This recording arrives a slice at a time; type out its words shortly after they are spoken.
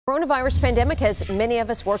Coronavirus pandemic has many of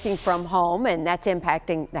us working from home, and that's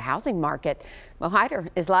impacting the housing market. Mo Hyder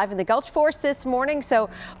is live in the Gulch for us this morning. So,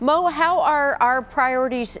 Mo, how are our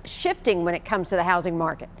priorities shifting when it comes to the housing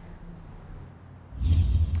market?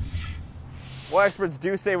 Well, experts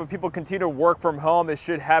do say when people continue to work from home, they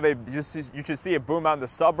should have you should see a boom out in the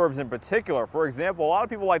suburbs in particular. For example, a lot of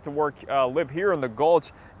people like to live here in the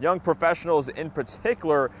Gulch, young professionals in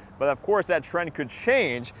particular, but of course that trend could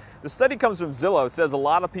change. The study comes from Zillow. It says a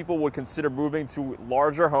lot of people would consider moving to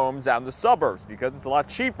larger homes out in the suburbs because it's a lot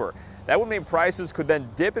cheaper. That would mean prices could then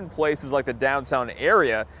dip in places like the downtown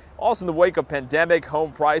area. Also, in the wake of pandemic,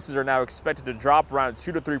 home prices are now expected to drop around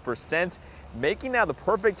 2 to 3%, making now the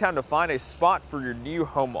perfect time to find a spot for your new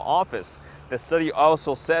home office. The study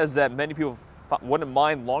also says that many people wouldn't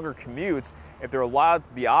mind longer commutes if they're allowed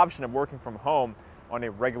the option of working from home on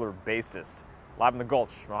a regular basis. Live in the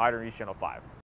Gulch, Mo Hyder, Channel 5.